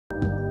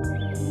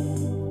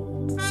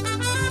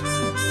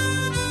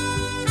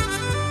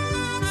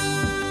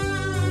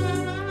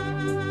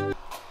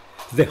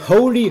The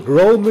Holy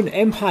Roman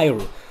Empire,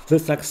 the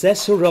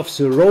successor of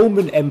the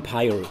Roman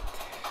Empire,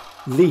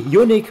 the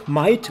unique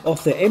might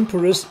of the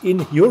emperors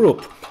in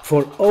Europe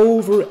for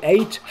over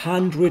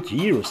 800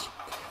 years.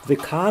 The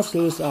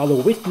castles are the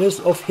witness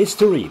of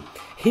history.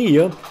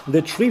 Here,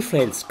 the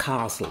Trifels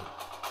castle.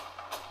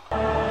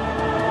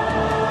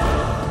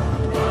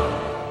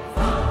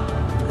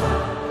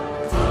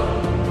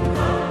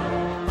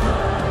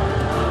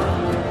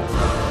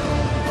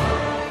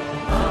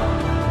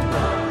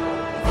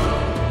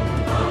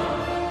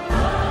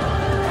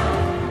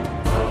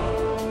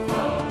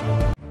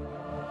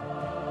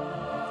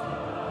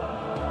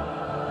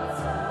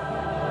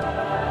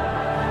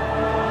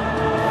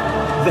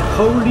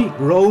 The Holy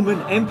Roman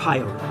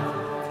Empire.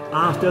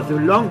 After the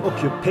long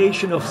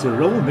occupation of the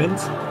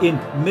Romans in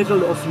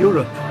middle of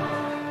Europe,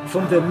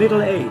 from the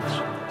Middle Age,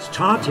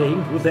 starting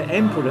with the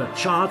Emperor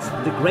Charles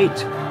the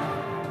Great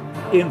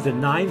in the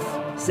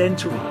 9th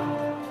century,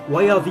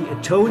 via the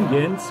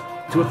Ettonians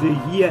to the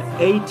year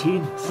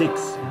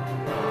 1806.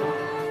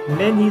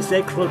 Many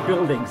sacred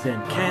buildings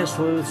and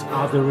castles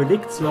are the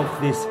relicts of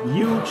this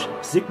huge,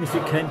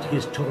 significant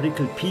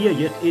historical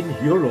period in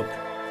Europe.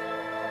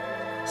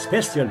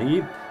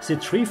 Especially the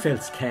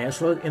Trifels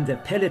castle in the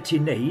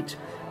Palatinate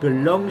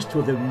belongs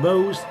to the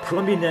most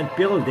prominent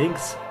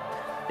buildings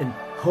in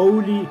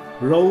Holy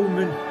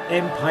Roman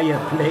Empire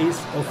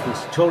place of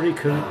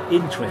historical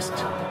interest.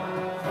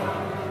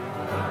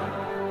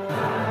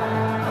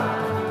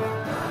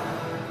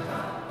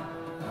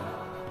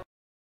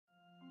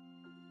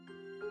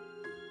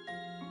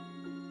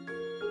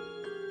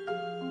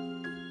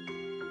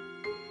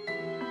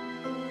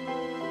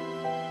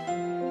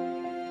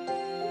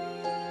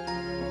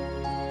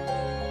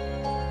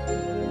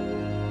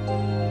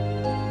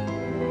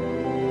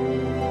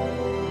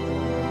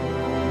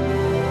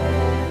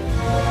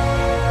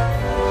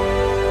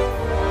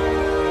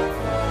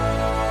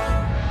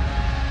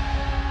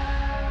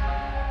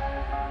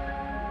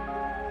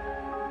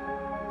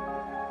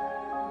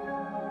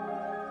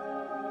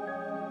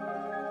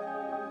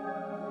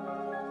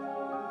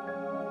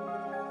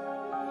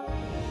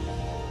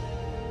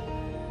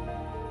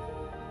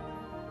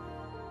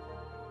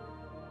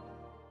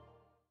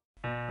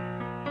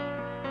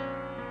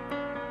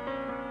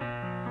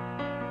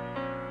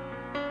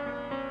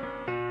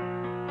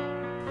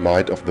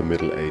 Might of the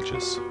Middle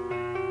Ages.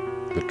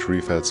 The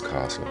Trifels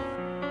Castle.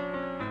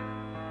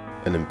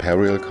 An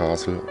imperial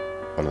castle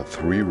on a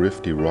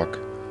three-rifty rock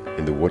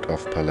in the wood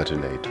of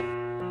Palatinate.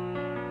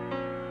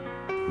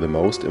 The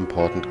most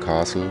important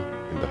castle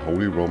in the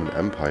Holy Roman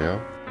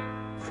Empire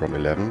from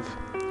 11th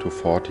to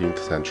 14th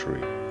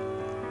century.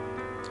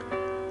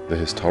 The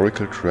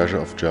historical treasure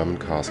of German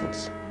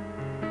castles.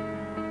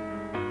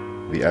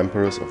 The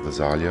emperors of the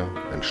Salier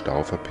and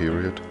Staufer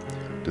period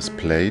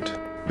displayed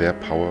their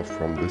power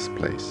from this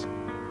place.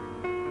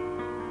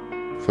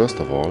 First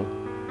of all,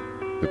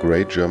 the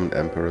great German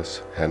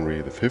emperors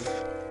Henry V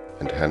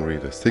and Henry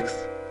VI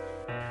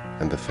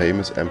and the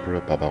famous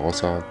Emperor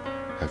Barbarossa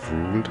have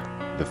ruled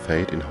the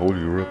fate in whole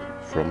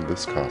Europe from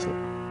this castle.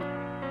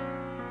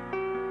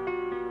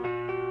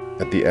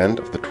 At the end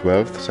of the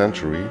 12th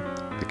century,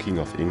 the King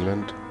of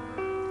England,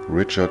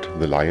 Richard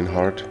the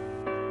Lionheart,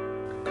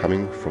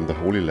 coming from the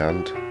Holy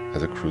Land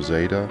as a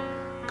crusader,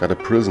 got a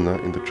prisoner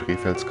in the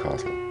Trifels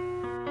castle.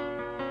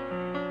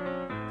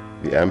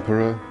 The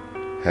Emperor,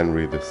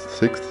 Henry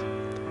VI,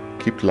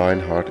 kept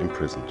Lionheart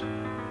imprisoned.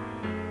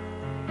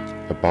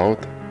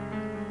 About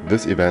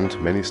this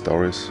event many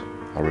stories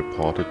are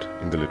reported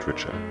in the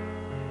literature.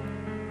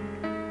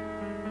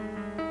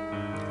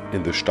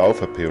 In the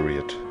Staufer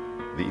period,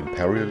 the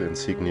imperial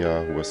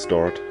insignia were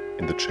stored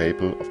in the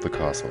chapel of the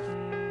castle.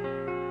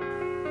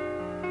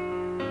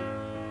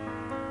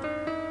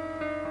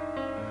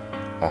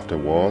 After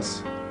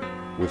wars,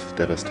 with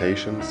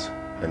devastations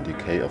and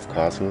decay of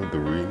castle, the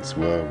ruins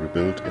were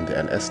rebuilt in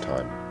the NS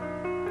time.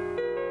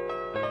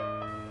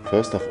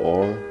 First of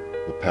all,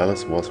 the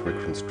palace was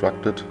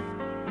reconstructed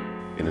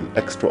in an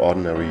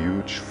extraordinary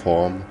huge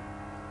form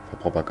for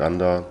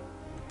propaganda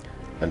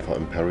and for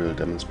imperial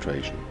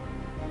demonstration.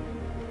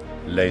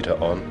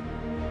 Later on,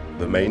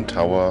 the main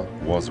tower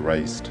was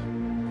raised.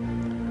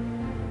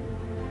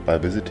 By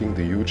visiting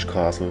the huge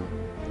castle,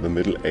 the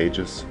Middle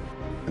Ages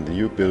and the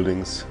new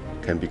buildings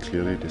can be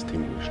clearly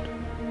distinguished.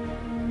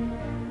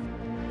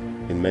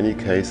 In many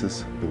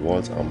cases, the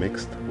walls are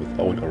mixed with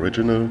old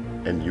original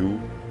and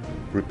new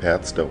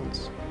repaired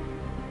stones.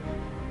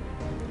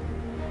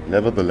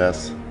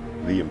 Nevertheless,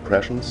 the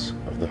impressions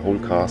of the whole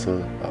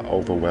castle are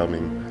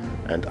overwhelming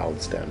and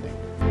outstanding.